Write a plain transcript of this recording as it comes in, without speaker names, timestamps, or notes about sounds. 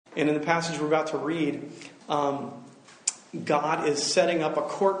And in the passage we're about to read, God is setting up a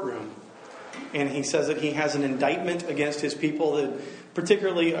courtroom. And he says that he has an indictment against his people. That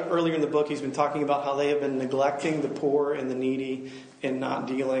particularly earlier in the book, he's been talking about how they have been neglecting the poor and the needy and not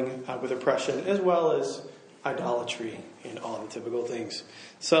dealing with oppression, as well as idolatry and all the typical things.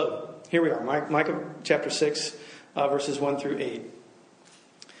 So here we are, Micah chapter 6, verses 1 through 8.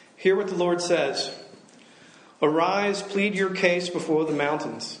 Hear what the Lord says. Arise, plead your case before the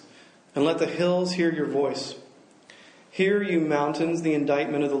mountains, and let the hills hear your voice. Hear, you mountains, the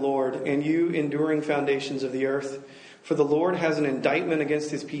indictment of the Lord, and you enduring foundations of the earth. For the Lord has an indictment against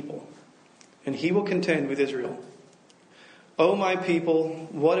his people, and he will contend with Israel. O my people,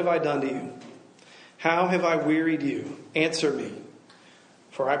 what have I done to you? How have I wearied you? Answer me.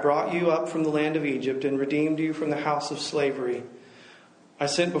 For I brought you up from the land of Egypt and redeemed you from the house of slavery. I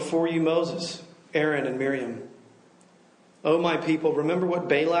sent before you Moses, Aaron, and Miriam. O my people, remember what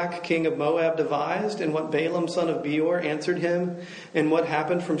Balak, king of Moab, devised, and what Balaam, son of Beor, answered him, and what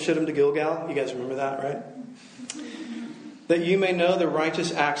happened from Shittim to Gilgal. You guys remember that, right? That you may know the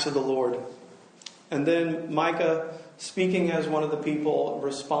righteous acts of the Lord. And then Micah, speaking as one of the people,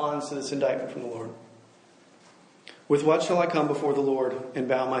 responds to this indictment from the Lord. With what shall I come before the Lord and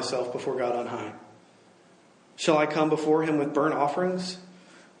bow myself before God on high? Shall I come before him with burnt offerings,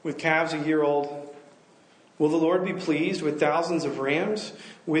 with calves a year old? Will the Lord be pleased with thousands of rams,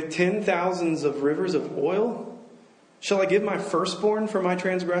 with 10,000s of rivers of oil? Shall I give my firstborn for my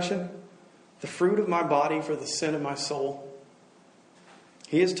transgression, the fruit of my body for the sin of my soul?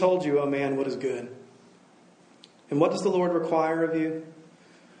 He has told you, O man, what is good. And what does the Lord require of you?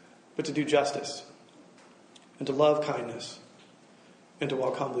 But to do justice, and to love kindness, and to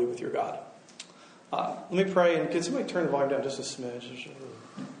walk humbly with your God. Let me pray, and can somebody turn the volume down just a smidge?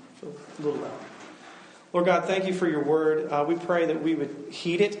 A little loud. Lord God, thank you for your word. We pray that we would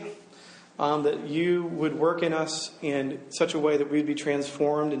heed it, that you would work in us in such a way that we'd be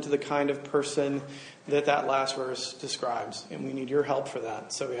transformed into the kind of person that last verse describes. And we need your help for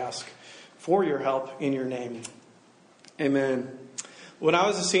that. So we ask for your help in your name. Amen. When I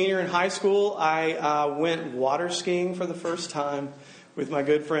was a senior in high school, I went water skiing for the first time with my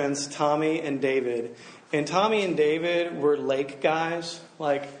good friends Tommy and David. And Tommy and David were lake guys.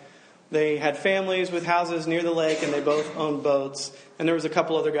 They had families with houses near the lake, and they both owned boats. And there was a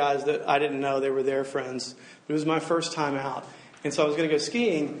couple other guys that I didn't know. They were their friends. It was my first time out. And so I was going to go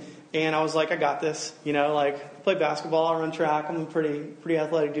skiing, and I was like, I got this. I play basketball, I run track. I'm a pretty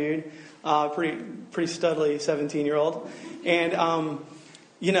athletic dude, pretty studly 17-year-old. And,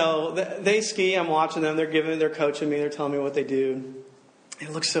 they ski. I'm watching them. They're coaching me. They're telling me what they do. And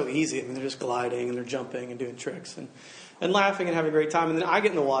it looks so easy. I mean, they're just gliding, and they're jumping and doing tricks. And laughing and having a great time. And then I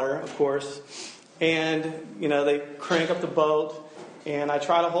get in the water, of course, and, they crank up the boat, and I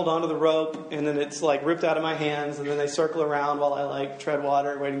try to hold onto the rope, and then it's, ripped out of my hands, and then they circle around while I, tread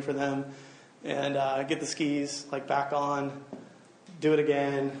water, waiting for them, and get the skis, back on, do it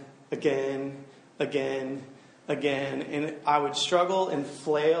again, and I would struggle and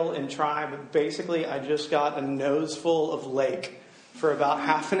flail and try, but basically I just got a nose full of lake for about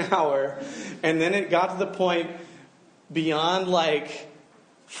half an hour, and then it got to the point beyond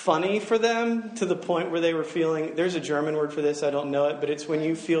funny for them to the point where they were feeling, there's a German word for this, I don't know it, but it's when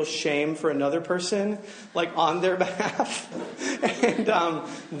you feel shame for another person, on their behalf. And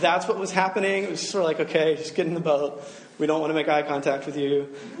that's what was happening. It was sort of okay, just get in the boat. We don't want to make eye contact with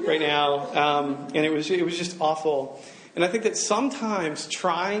you right now. And it was just awful. And I think that sometimes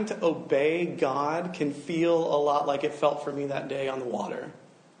trying to obey God can feel a lot like it felt for me that day on the water.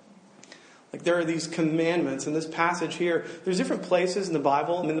 There are these commandments in this passage here. There's different places in the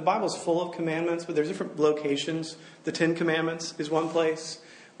Bible. I mean, the Bible's full of commandments, but there's different locations. The 10 Commandments is one place.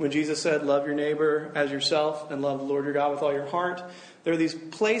 When Jesus said, love your neighbor as yourself and love the Lord your God with all your heart. There are these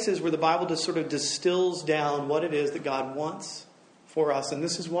places where the Bible just sort of distills down what it is that God wants for us. And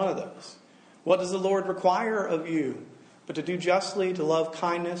this is one of those. What does the Lord require of you? But to do justly, to love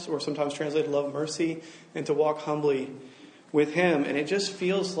kindness, or sometimes translated to love mercy, and to walk humbly with him. And it just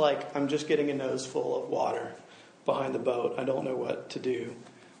feels like I'm just getting a nose full of water behind the boat. I don't know what to do.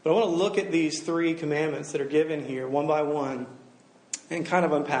 But I want to look at these 3 commandments that are given here one by one and kind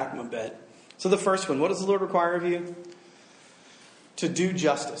of unpack them a bit. So the first one, what does the Lord require of you? To do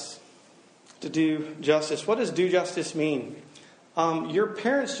justice. To do justice. What does do justice mean? Your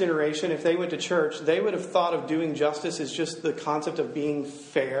parents' generation, if they went to church, they would have thought of doing justice as just the concept of being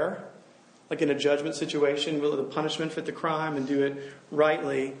fair. In a judgment situation, will the punishment fit the crime and do it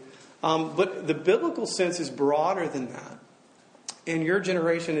rightly? But the biblical sense is broader than that. And your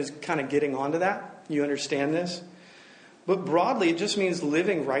generation is kind of getting onto that. You understand this. But broadly, it just means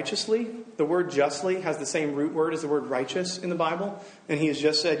living righteously. The word justly has the same root word as the word righteous in the Bible. And he has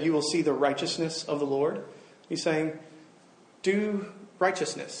just said, you will see the righteousness of the Lord. He's saying, do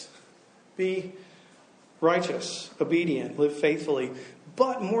righteousness. Be righteous, obedient, live faithfully.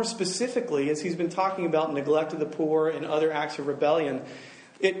 But more specifically, as he's been talking about neglect of the poor and other acts of rebellion,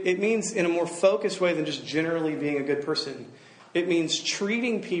 it means in a more focused way than just generally being a good person. It means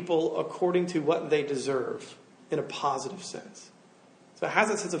treating people according to what they deserve in a positive sense. So it has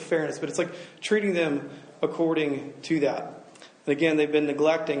a sense of fairness, but it's like treating them according to that. And again, they've been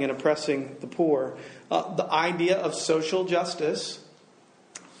neglecting and oppressing the poor. The idea of social justice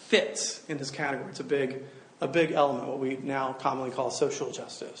fits in this category. It's a big element, what we now commonly call social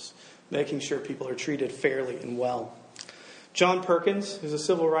justice, making sure people are treated fairly and well. John Perkins, who's a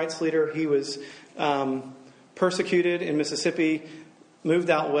civil rights leader, he was persecuted in Mississippi, moved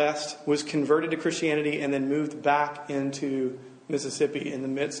out west, was converted to Christianity, and then moved back into Mississippi in the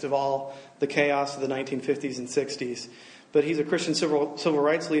midst of all the chaos of the 1950s and 60s. But he's a Christian civil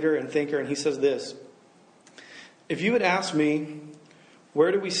rights leader and thinker, and he says this: if you had asked me,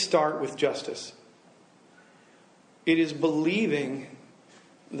 where do we start with justice? It is believing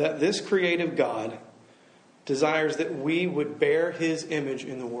that this creative God desires that we would bear his image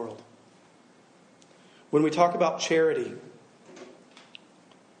in the world. When we talk about charity,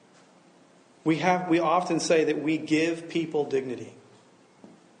 we often say that we give people dignity.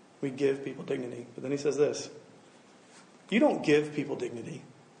 We give people dignity. But then he says this: you don't give people dignity.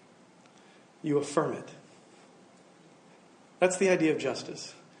 You affirm it. That's the idea of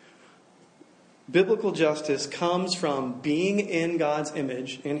justice. Biblical justice comes from being in God's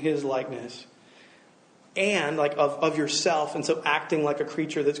image, in his likeness, and like of yourself, and so acting like a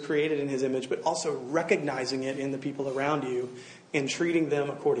creature that's created in his image, but also recognizing it in the people around you and treating them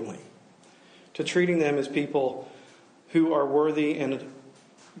accordingly. To treating them as people who are worthy and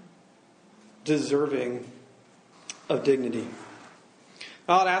deserving of dignity.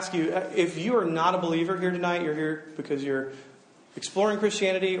 I'll ask you, if you are not a believer here tonight, you're here because you're exploring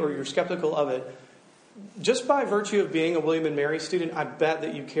Christianity or you're skeptical of it, just by virtue of being a William and Mary student, I bet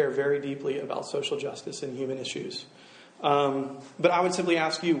that you care very deeply about social justice and human issues. But I would simply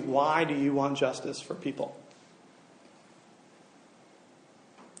ask you, why do you want justice for people?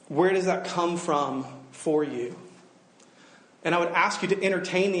 Where does that come from for you? And I would ask you to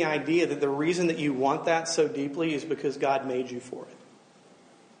entertain the idea that the reason that you want that so deeply is because God made you for it.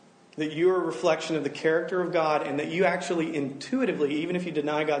 That you're a reflection of the character of God, and that you actually intuitively, even if you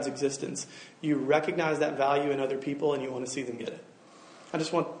deny God's existence, you recognize that value in other people and you want to see them get it. I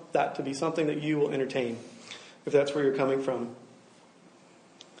just want that to be something that you will entertain, if that's where you're coming from.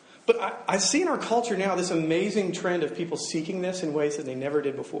 But I see in our culture now this amazing trend of people seeking this in ways that they never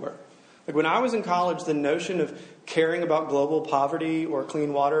did before. Like when I was in college, the notion of caring about global poverty or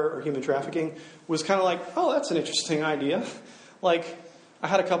clean water or human trafficking was kind of like, oh, that's an interesting idea. Like, I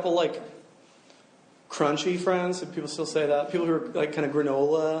had a couple like crunchy friends, if people still say that. People who are like kind of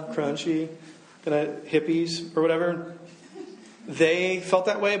granola, crunchy, kind of hippies or whatever. They felt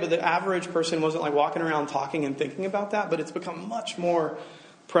that way, but the average person wasn't like walking around talking and thinking about that. But it's become much more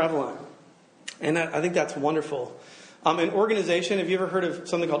prevalent. And I think that's wonderful. An organization, have you ever heard of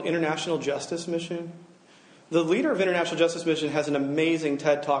something called International Justice Mission? The leader of International Justice Mission has an amazing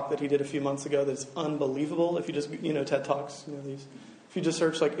TED Talk that he did a few months ago that's unbelievable. If you just, TED Talks, these. If you just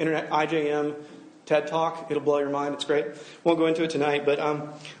search like Internet IJM TED Talk, it'll blow your mind. It's great. Won't go into it tonight, but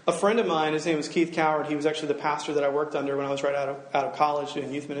a friend of mine, his name was Keith Coward. He was actually the pastor that I worked under when I was right out of college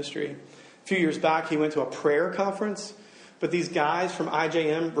doing youth ministry. A few years back, he went to a prayer conference. But these guys from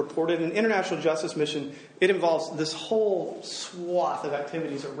IJM reported an International Justice Mission. It involves this whole swath of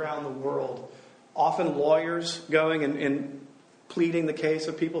activities around the world. Often lawyers going and pleading the case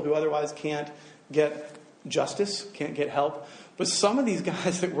of people who otherwise can't get justice, can't get help. But some of these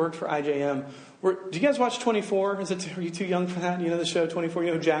guys that worked for IJM do you guys watch 24? Are you too young for that? You know the show 24? You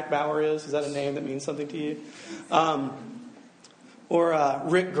know who Jack Bauer is? Is that a name that means something to you? Or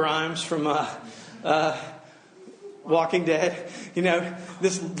Rick Grimes from Walking Dead.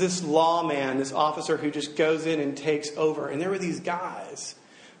 This lawman, this officer who just goes in and takes over. And there were these guys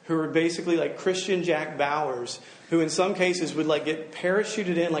who were basically like Christian Jack Bauers, who in some cases would like get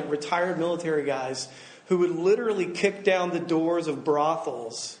parachuted in, like retired military guys, who would literally kick down the doors of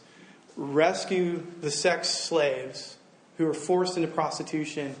brothels, rescue the sex slaves who were forced into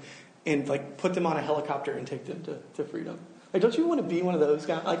prostitution, and like put them on a helicopter and take them to freedom. Like, don't you want to be one of those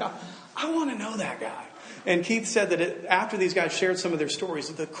guys? Like, I want to know that guy. And Keith said that after these guys shared some of their stories,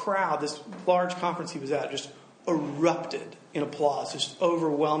 the crowd, this large conference he was at, just erupted in applause, just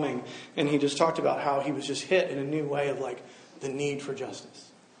overwhelming. And he just talked about how he was just hit in a new way of like the need for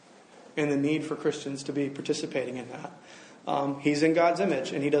justice and the need for Christians to be participating in that. He's in God's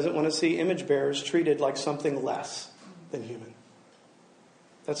image, and he doesn't want to see image bearers treated like something less than human.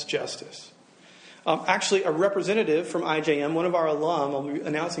 That's justice. Actually, a representative from IJM, one of our alum, I'll be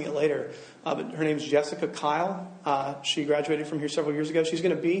announcing it later, but her name is Jessica Kyle. She graduated from here several years ago. She's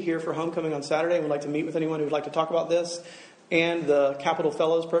going to be here for homecoming on Saturday and would like to meet with anyone who would like to talk about this. And the Capital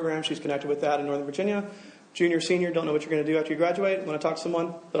Fellows program, she's connected with that in Northern Virginia. Junior, senior, don't know what you're going to do after you graduate. Want to talk to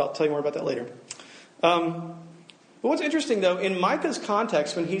someone, but I'll tell you more about that later. But what's interesting, though, in Micah's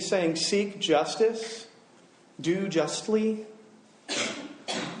context, when he's saying seek justice, do justly,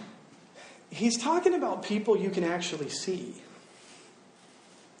 he's talking about people you can actually see.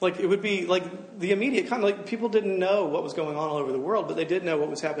 Like, it would be like the immediate kind of like people didn't know what was going on all over the world, but they did know what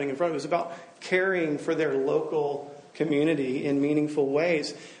was happening in front of them. It was about caring for their local community in meaningful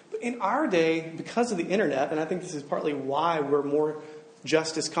ways. But in our day, because of the internet, and I think this is partly why we're more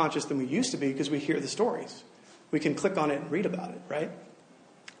justice conscious than we used to be, because we hear the stories. We can click on it and read about it, right?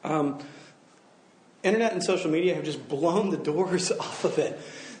 Internet and social media have just blown the doors off of it,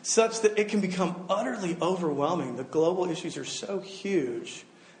 such that it can become utterly overwhelming. The global issues are so huge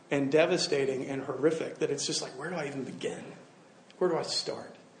and devastating and horrific that it's just like, where do I even begin? Where do I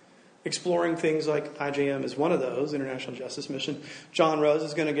start? Exploring things like IJM is one of those, International Justice Mission. John Rose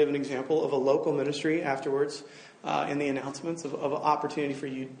is going to give an example of a local ministry afterwards in the announcements of an opportunity for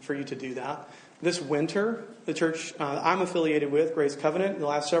you to do that. This winter, the church I'm affiliated with, Grace Covenant, in the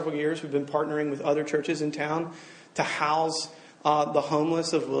last several years, we've been partnering with other churches in town to house the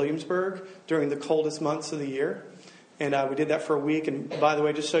homeless of Williamsburg during the coldest months of the year. And we did that for a week. And by the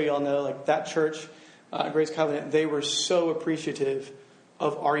way, just so you all know, like that church, Grace Covenant, they were so appreciative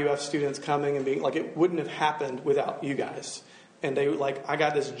of RUF students coming and being like, it wouldn't have happened without you guys. And they like, I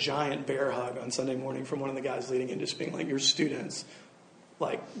got this giant bear hug on Sunday morning from one of the guys leading in, just being like, your students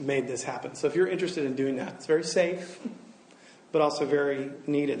like made this happen. So if you're interested in doing that, it's very safe, but also very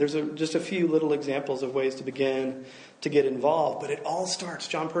needed. There's just a few little examples of ways to begin to get involved. But it all starts,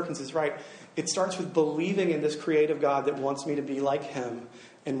 John Perkins is right, it starts with believing in this creative God that wants me to be like him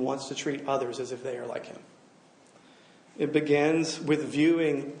and wants to treat others as if they are like him. It begins with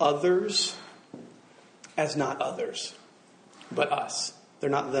viewing others as not others, but us. They're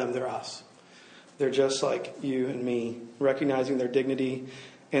not them, they're us. They're just like you and me, recognizing their dignity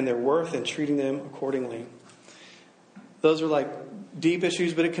and their worth and treating them accordingly. Those are like deep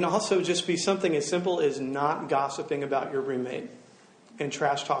issues, but it can also just be something as simple as not gossiping about your roommate and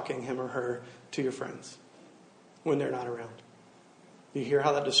trash talking him or her to your friends when they're not around. You hear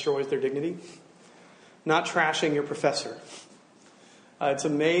how that destroys their dignity? Not trashing your professor. It's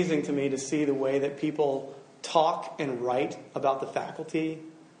amazing to me to see the way that people talk and write about the faculty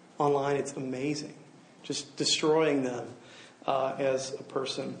online. It's amazing. Just destroying them as a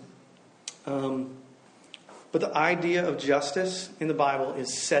person. But the idea of justice in the Bible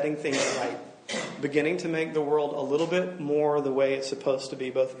is setting things right. Beginning to make the world a little bit more the way it's supposed to be,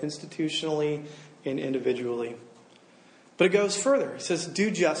 both institutionally and individually. But it goes further. It says,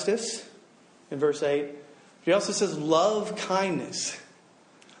 do justice in verse 8. He also says, love kindness.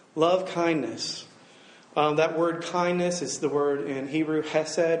 Love kindness. That word kindness is the word in Hebrew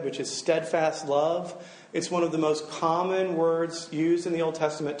hesed, which is steadfast love. It's one of the most common words used in the Old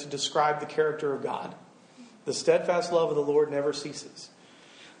Testament to describe the character of God. The steadfast love of the Lord never ceases.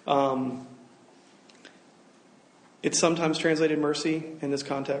 It's sometimes translated mercy in this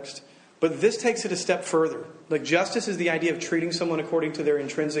context. But this takes it a step further. Like justice is the idea of treating someone according to their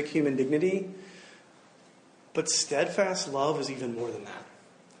intrinsic human dignity. But steadfast love is even more than that.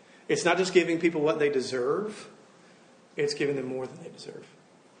 It's not just giving people what they deserve. It's giving them more than they deserve.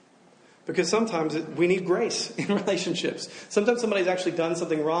 Because sometimes we need grace in relationships. Sometimes somebody's actually done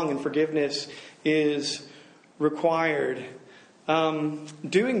something wrong and forgiveness is required.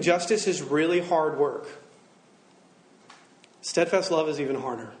 Doing justice is really hard work. Steadfast love is even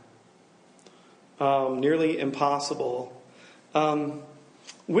harder. Nearly impossible.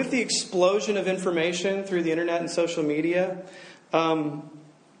 With the explosion of information through the internet and social media,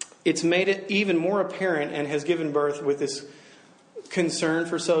 it's made it even more apparent and has given birth with this concern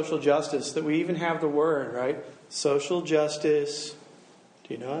for social justice that we even have the word, right? Social justice.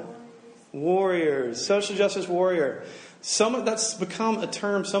 Do you know it? Warriors. Social justice warrior. That's become a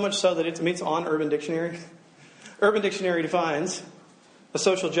term so much so that it's on Urban Dictionary. Urban Dictionary defines a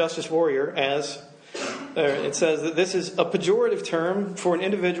social justice warrior as, it says that this is a pejorative term for an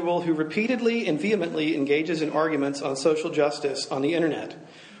individual who repeatedly and vehemently engages in arguments on social justice on the internet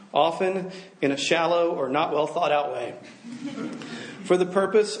often in a shallow or not well thought out way, for the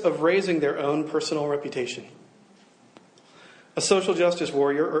purpose of raising their own personal reputation. A social justice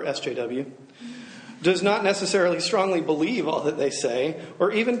warrior, or SJW, does not necessarily strongly believe all that they say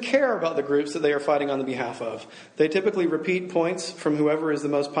or even care about the groups that they are fighting on the behalf of. They typically repeat points from whoever is the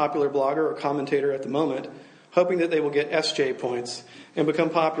most popular blogger or commentator at the moment, hoping that they will get SJ points and become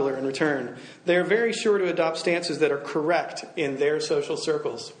popular in return. They are very sure to adopt stances that are correct in their social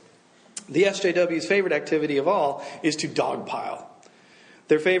circles. The SJW's favorite activity of all is to dogpile.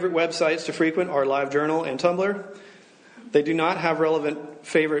 Their favorite websites to frequent are LiveJournal and Tumblr. They do not have relevant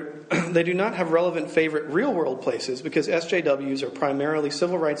favorite real-world places because SJWs are primarily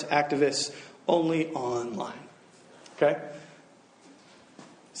civil rights activists only online. Okay?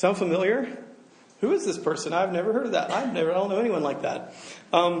 Sound familiar? Who is this person? I've never heard of that. I don't know anyone like that.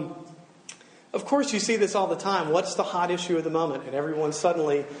 Of course, you see this all the time. What's the hot issue of the moment? And everyone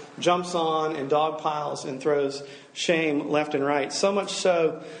suddenly jumps on and dogpiles and throws shame left and right. So much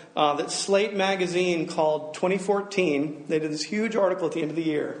so that Slate magazine called 2014, they did this huge article at the end of the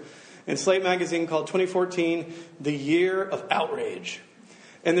year, and Slate magazine called 2014 the year of outrage.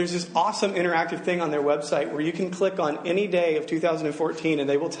 And there's this awesome interactive thing on their website where you can click on any day of 2014 and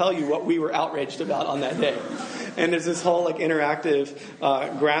they will tell you what we were outraged about on that day. And there's this whole interactive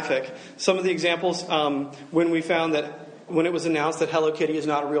graphic. Some of the examples, when it was announced that Hello Kitty is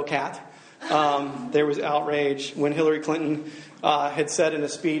not a real cat, there was outrage. When Hillary Clinton had said in a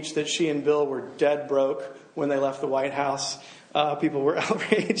speech that she and Bill were dead broke when they left the White House, people were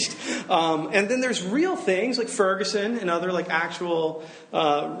outraged. And then there's real things like Ferguson and other actual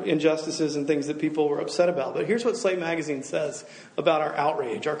injustices and things that people were upset about. But here's what Slate Magazine says about our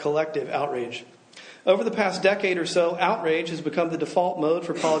outrage, our collective outrage. Over the past decade or so, outrage has become the default mode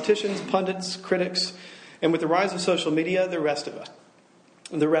for politicians, pundits, critics, and with the rise of social media, the rest of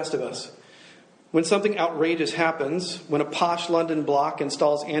us. When something outrageous happens, when a posh London block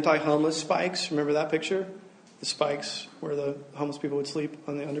installs anti-homeless spikes, remember that picture? The spikes where the homeless people would sleep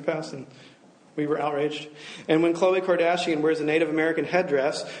on the underpass, and we were outraged. And when Khloe Kardashian wears a Native American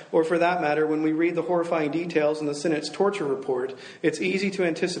headdress, or for that matter, when we read the horrifying details in the Senate's torture report, it's easy to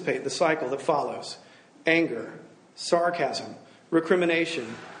anticipate the cycle that follows. Anger, sarcasm,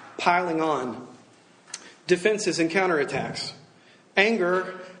 recrimination, piling on, defenses and counterattacks,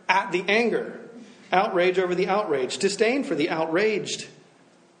 anger at the anger, outrage over the outrage, disdain for the outraged,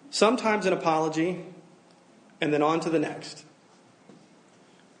 sometimes an apology, and then on to the next.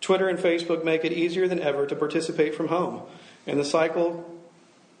 Twitter and Facebook make it easier than ever to participate from home, and the cycle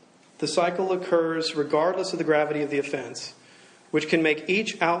occurs regardless of the gravity of the offense, which can make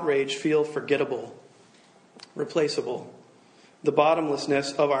each outrage feel forgettable, replaceable. The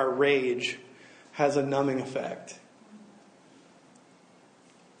bottomlessness of our rage has a numbing effect.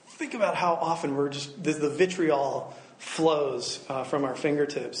 Think about how often the vitriol flows from our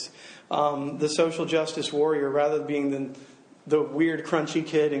fingertips. The social justice warrior, rather than being the weird, crunchy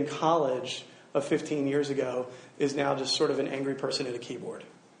kid in college of 15 years ago, is now just sort of an angry person at a keyboard.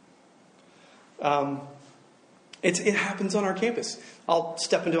 It happens on our campus. I'll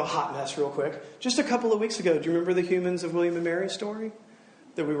step into a hot mess real quick. Just a couple of weeks ago, do you remember the Humans of William and Mary story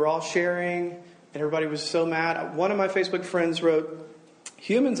that we were all sharing, and everybody was so mad? One of my Facebook friends wrote,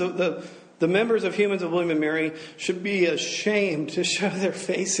 the members of Humans of William and Mary should be ashamed to show their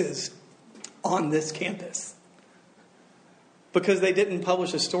faces on this campus because they didn't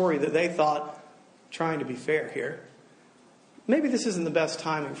publish a story that they thought, trying to be fair here, maybe this isn't the best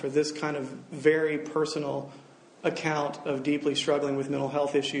timing for this kind of very personal account of deeply struggling with mental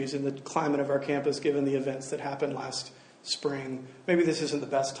health issues in the climate of our campus given the events that happened last spring. Maybe this isn't the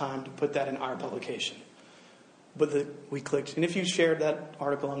best time to put that in our publication. But we clicked. And if you shared that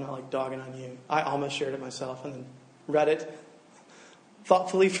article, I'm not dogging on you. I almost shared it myself and then read it,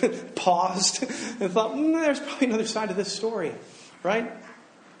 thoughtfully paused, and thought, there's probably another side to this story, right?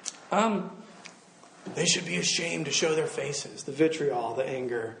 They should be ashamed to show their faces, the vitriol, the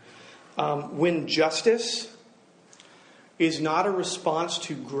anger. When justice is not a response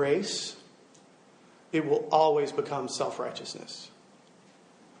to grace, it will always become self-righteousness.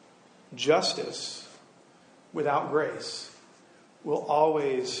 Justice without grace will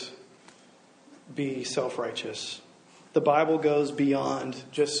always be self-righteous. The Bible goes beyond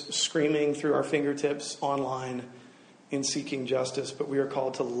just screaming through our fingertips online in seeking justice, but we are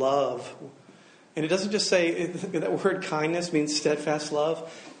called to love. And it doesn't just say, that word kindness means steadfast love,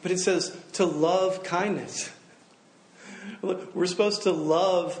 but it says to love kindness. Look, we're supposed to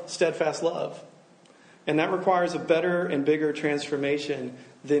love steadfast love. And that requires a better and bigger transformation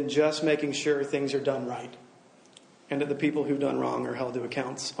than just making sure things are done right. and that the people who've done wrong are held to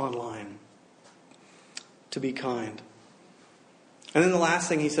accounts online. To be kind. And then the last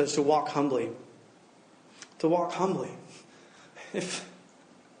thing he says, to walk humbly. To walk humbly. If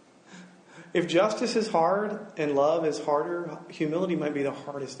justice is hard and love is harder, humility might be the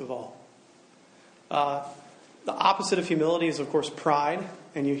hardest of all. The opposite of humility is, of course, pride.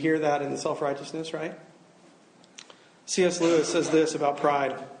 And you hear that in the self-righteousness, right? C.S. Lewis says this about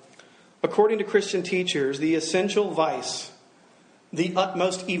pride. According to Christian teachers, the essential vice, the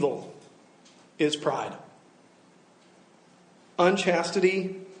utmost evil, is pride.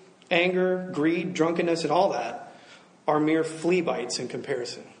 Unchastity, anger, greed, drunkenness, and all that are mere flea bites in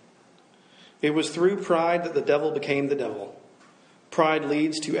comparison. It was through pride that the devil became the devil. Pride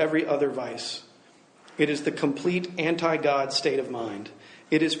leads to every other vice. It is the complete anti-God state of mind.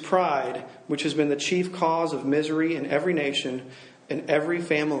 It is pride which has been the chief cause of misery in every nation and every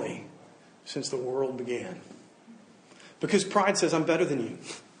family since the world began. Because pride says, I'm better than you.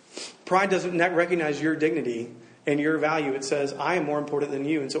 Pride doesn't recognize your dignity and your value. It says, I am more important than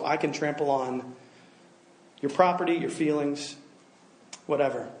you, and so I can trample on your property, your feelings,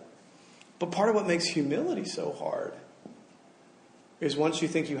 whatever. But part of what makes humility so hard is once you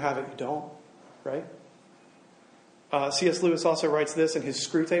think you have it, you don't, right? C.S. Lewis also writes this in his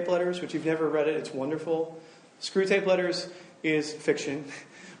Screwtape Letters, which you've never read it. It's wonderful. Screwtape Letters is fiction,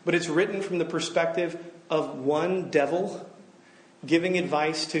 but it's written from the perspective of one devil giving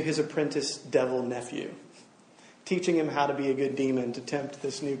advice to his apprentice devil nephew, teaching him how to be a good demon to tempt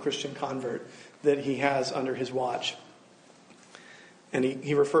this new Christian convert that he has under his watch. And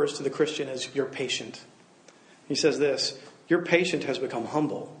he refers to the Christian as your patient. He says this, your patient has become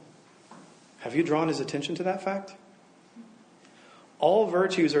humble. Have you drawn his attention to that fact? All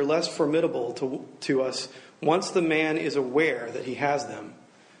virtues are less formidable to us once the man is aware that he has them.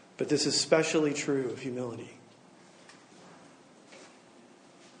 But this is especially true of humility.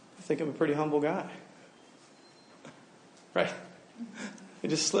 I think I'm a pretty humble guy. Right? It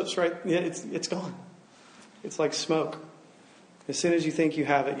just slips right. Yeah, it's gone. It's like smoke. As soon as you think you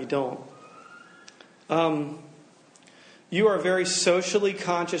have it, you don't. You are a very socially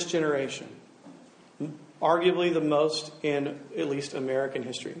conscious generation. Arguably the most in at least American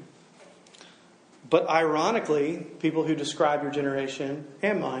history. But ironically, people who describe your generation,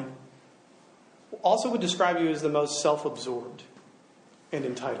 and mine, also would describe you as the most self-absorbed and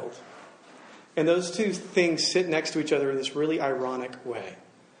entitled. And those two things sit next to each other in this really ironic way.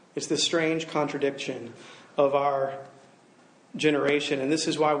 It's this strange contradiction of our generation. And this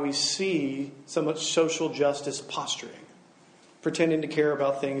is why we see so much social justice posturing, pretending to care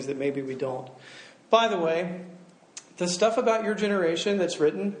about things that maybe we don't. By the way, the stuff about your generation that's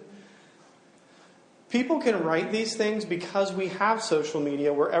written, people can write these things because we have social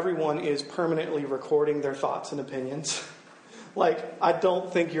media where everyone is permanently recording their thoughts and opinions. Like, I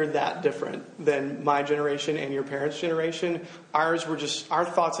don't think you're that different than my generation and your parents' generation. Our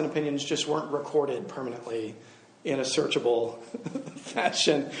thoughts and opinions just weren't recorded permanently in a searchable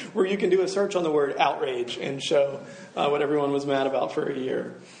fashion where you can do a search on the word outrage and show what everyone was mad about for a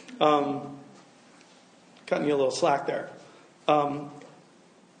year. Cutting you a little slack there.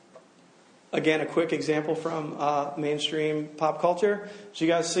 Again, a quick example from mainstream pop culture. Did you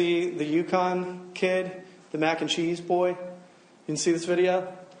guys see the Yukon kid, the mac and cheese boy? You can see this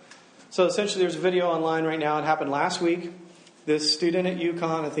video? So essentially there's a video online right now. It happened last week. This student at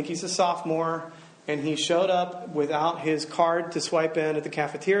Yukon, I think he's a sophomore, and he showed up without his card to swipe in at the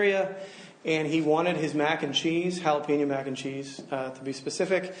cafeteria, and he wanted his mac and cheese, jalapeno mac and cheese to be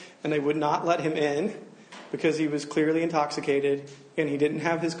specific, and they would not let him in because he was clearly intoxicated and he didn't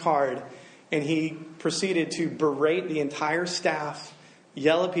have his card. And he proceeded to berate the entire staff,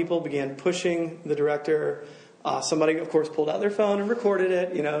 yell at people, began pushing the director. Somebody, of course, pulled out their phone and recorded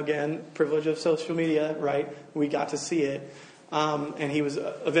it. You know, again, privilege of social media, right? We got to see it. And he was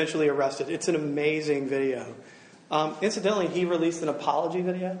eventually arrested. It's an amazing video. Incidentally, he released an apology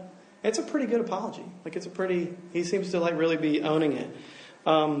video. It's a pretty good apology. He seems to really be owning it.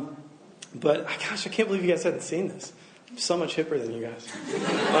 But gosh, I can't believe you guys hadn't seen this. I'm so much hipper than you guys.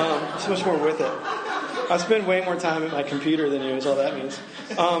 So much more with it. I spend way more time at my computer than you, is all that means.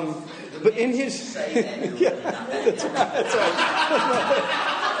 But in his... yeah, that's right.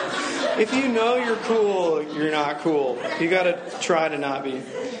 If you know you're cool, you're not cool. You got to try to not be.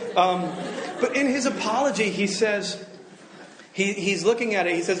 But in his apology, he says... He's looking at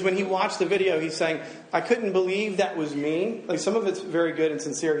it. He says when he watched the video, he's saying, I couldn't believe that was me. Like, some of it's very good and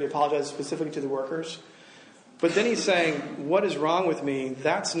sincere. He apologized specifically to the workers. But then he's saying, what is wrong with me?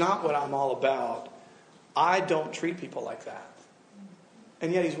 That's not what I'm all about. I don't treat people like that.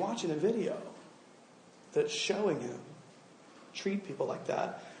 And yet he's watching a video. that's showing him treat people like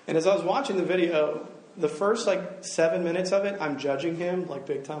that. And as I was watching the video, the first 7 minutes of it, I'm judging him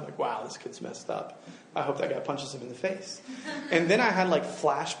big time. Wow, this kid's messed up. I hope that guy punches him in the face. And then I had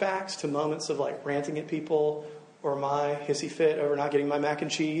flashbacks to moments of ranting at people or my hissy fit over not getting my mac and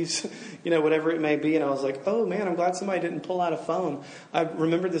cheese, whatever it may be. And I was like, oh man, I'm glad somebody didn't pull out a phone. I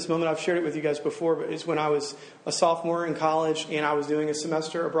remembered this moment. I've shared it with you guys before, but it's when I was a sophomore in college and I was doing a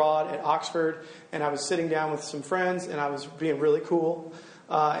semester abroad at Oxford, and I was sitting down with some friends and I was being really cool,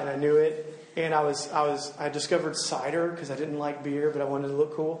 and I knew it. And I discovered cider because I didn't like beer, but I wanted to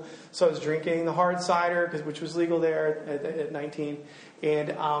look cool. So I was drinking the hard cider, which was legal there at 19.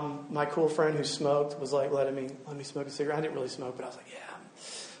 And my cool friend who smoked was let me smoke a cigarette. I didn't really smoke, but I was like, yeah,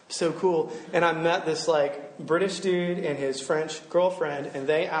 so cool. And I met this British dude and his French girlfriend, and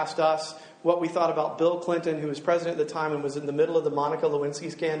they asked us what we thought about Bill Clinton, who was president at the time and was in the middle of the Monica Lewinsky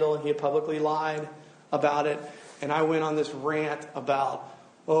scandal, and he had publicly lied about it. And I went on this rant about,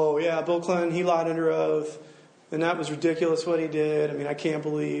 oh, yeah, Bill Clinton, he lied under oath. And that was ridiculous what he did. I mean, I can't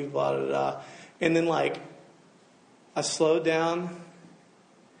believe, blah, blah, blah. And then, I slowed down.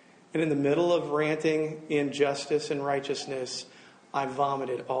 And in the middle of ranting injustice and righteousness, I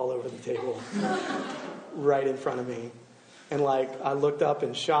vomited all over the table right in front of me. And, I looked up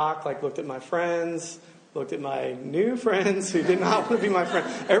in shock, looked at my friends, looked at my new friends who did not want to be my friend.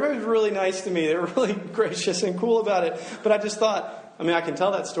 Everybody was really nice to me. They were really gracious and cool about it. But I just thought, I can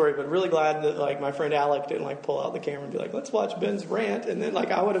tell that story, but really glad that, my friend Alec didn't, pull out the camera and be like, let's watch Ben's rant. And then,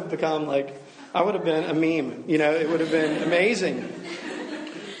 I would have become, I would have been a meme. It would have been amazing.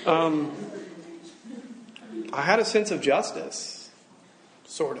 I had a sense of justice,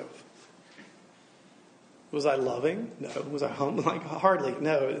 sort of. Was I loving? No. Was I hardly?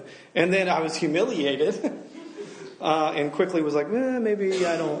 No. And then I was humiliated and quickly was maybe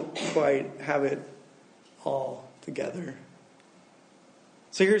I don't quite have it all together.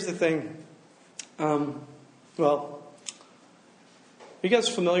 So here's the thing. Are you guys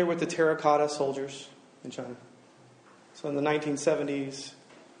familiar with the terracotta soldiers in China? So in the 1970s,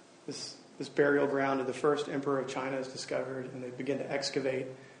 this burial ground of the first emperor of China is discovered, and they begin to excavate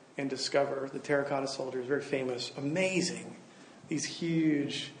and discover the terracotta soldiers, very famous, amazing, this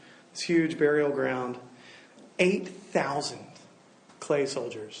huge burial ground. 8,000 clay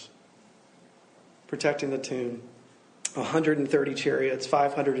soldiers protecting the tomb, 130 chariots,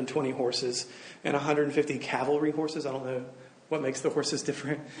 520 horses, and 150 cavalry horses. I don't know what makes the horses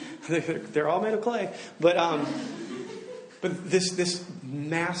different. They're all made of clay, but this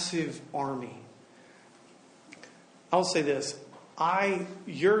massive army. I'll say this.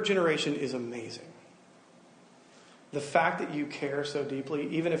 Your generation is amazing. The fact that you care so deeply,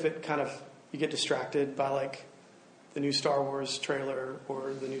 even if it you get distracted by the new Star Wars trailer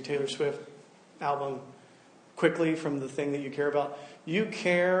or the new Taylor Swift album quickly from the thing that you care about, you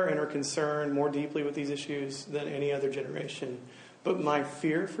care and are concerned more deeply with these issues than any other generation. But my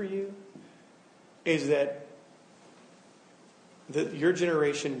fear for you is that your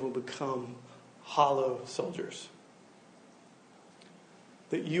generation will become hollow soldiers.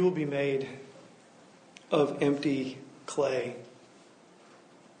 That you will be made of empty clay.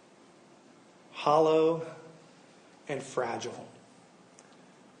 Hollow and fragile.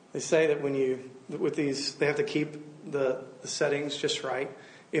 They say that they have to keep the settings just right.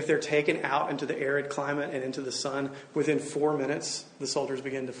 If they're taken out into the arid climate and into the sun, within 4 minutes, the soldiers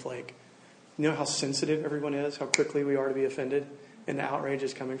begin to flake. You know how sensitive everyone is, how quickly we are to be offended, and the outrage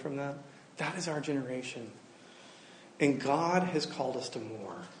is coming from that? That is our generation. And God has called us to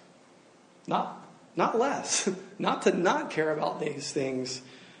more. Not less. Not to not care about these things,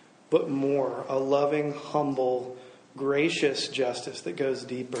 but more. A loving, humble, gracious justice that goes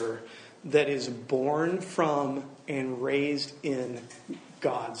deeper, that is born from and raised in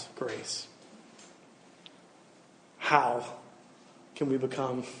God's grace. How can we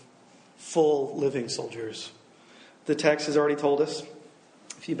become full living soldiers? The text has already told us.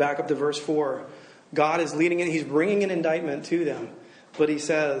 If you back up to verse 4, God is leading in. He's bringing an indictment to them. But he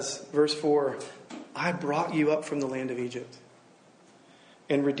says, verse 4, I brought you up from the land of Egypt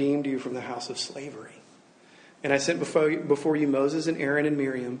and redeemed you from the house of slavery. And I sent before you Moses and Aaron and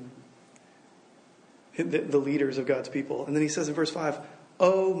Miriam, the leaders of God's people. And then he says in verse 5,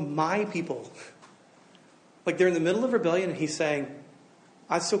 oh, my people. They're in the middle of rebellion and he's saying,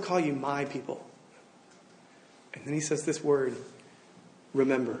 I still call you my people. And then he says this word,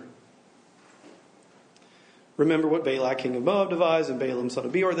 remember. Remember what Balak, king of Moab, devised, and Balaam, son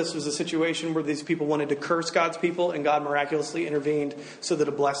of Beor. This was a situation where these people wanted to curse God's people, and God miraculously intervened so that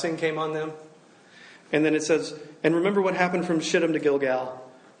a blessing came on them. And then it says, and remember what happened from Shittim to Gilgal,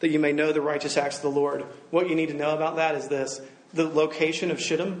 that you may know the righteous acts of the Lord. What you need to know about that is this. The location of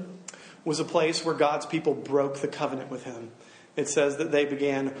Shittim was a place where God's people broke the covenant with him. It says that they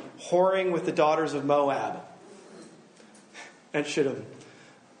began whoring with the daughters of Moab at Shittim.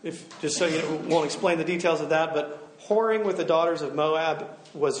 Just so you won't explain the details of that, but whoring with the daughters of Moab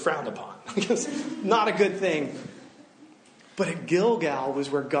was frowned upon. Not a good thing. But at Gilgal was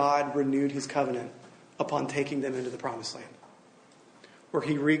where God renewed his covenant upon taking them into the promised land, where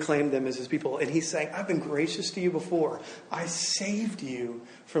he reclaimed them as his people. And he's saying, I've been gracious to you before. I saved you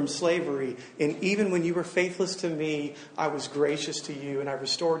from slavery. And even when you were faithless to me, I was gracious to you and I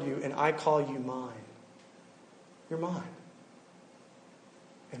restored you and I call you mine. You're mine.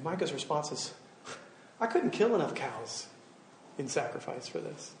 And Micah's response is, I couldn't kill enough cows in sacrifice for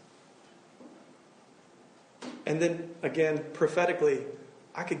this. And then again, prophetically,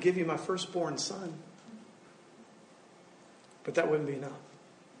 I could give you my firstborn son. But that wouldn't be enough.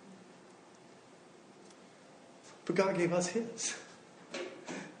 But God gave us his.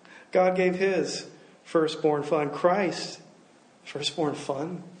 God gave his firstborn son. Christ, firstborn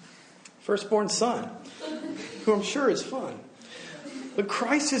fun. Firstborn son, who I'm sure is fun. But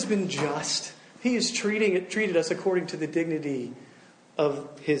Christ has been just. He has treated us according to the dignity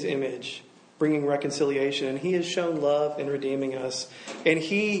of his image, bringing reconciliation. And he has shown love in redeeming us. And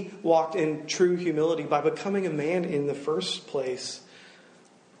he walked in true humility by becoming a man in the first place.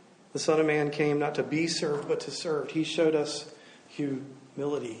 The Son of Man came not to be served, but to serve. He showed us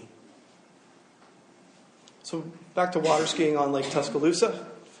humility. So back to water skiing on Lake Tuscaloosa.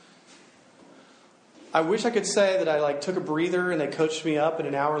 I wish I could say that I took a breather and they coached me up and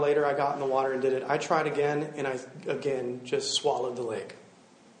an hour later I got in the water and did it. I tried again and I again just swallowed the lake.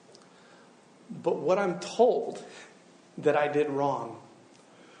 But what I'm told that I did wrong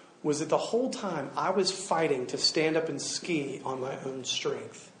was that the whole time I was fighting to stand up and ski on my own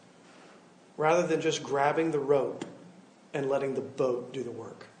strength rather than just grabbing the rope and letting the boat do the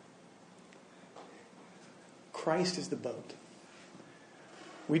work. Christ is the boat.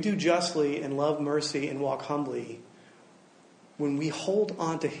 We do justly and love mercy and walk humbly when we hold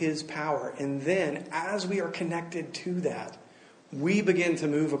on to his power. And then as we are connected to that, we begin to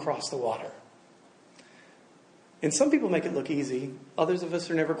move across the water. And some people make it look easy. Others of us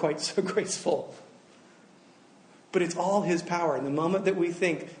are never quite so graceful. But it's all his power. And the moment that we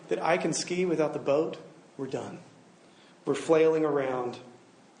think that I can ski without the boat, we're done. We're flailing around.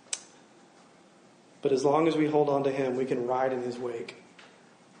 But as long as we hold on to him, we can ride in his wake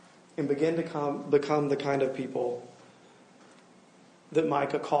and begin to become the kind of people that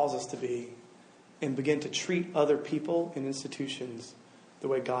Micah calls us to be and begin to treat other people and institutions the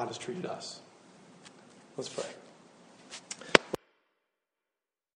way God has treated us. Let's pray.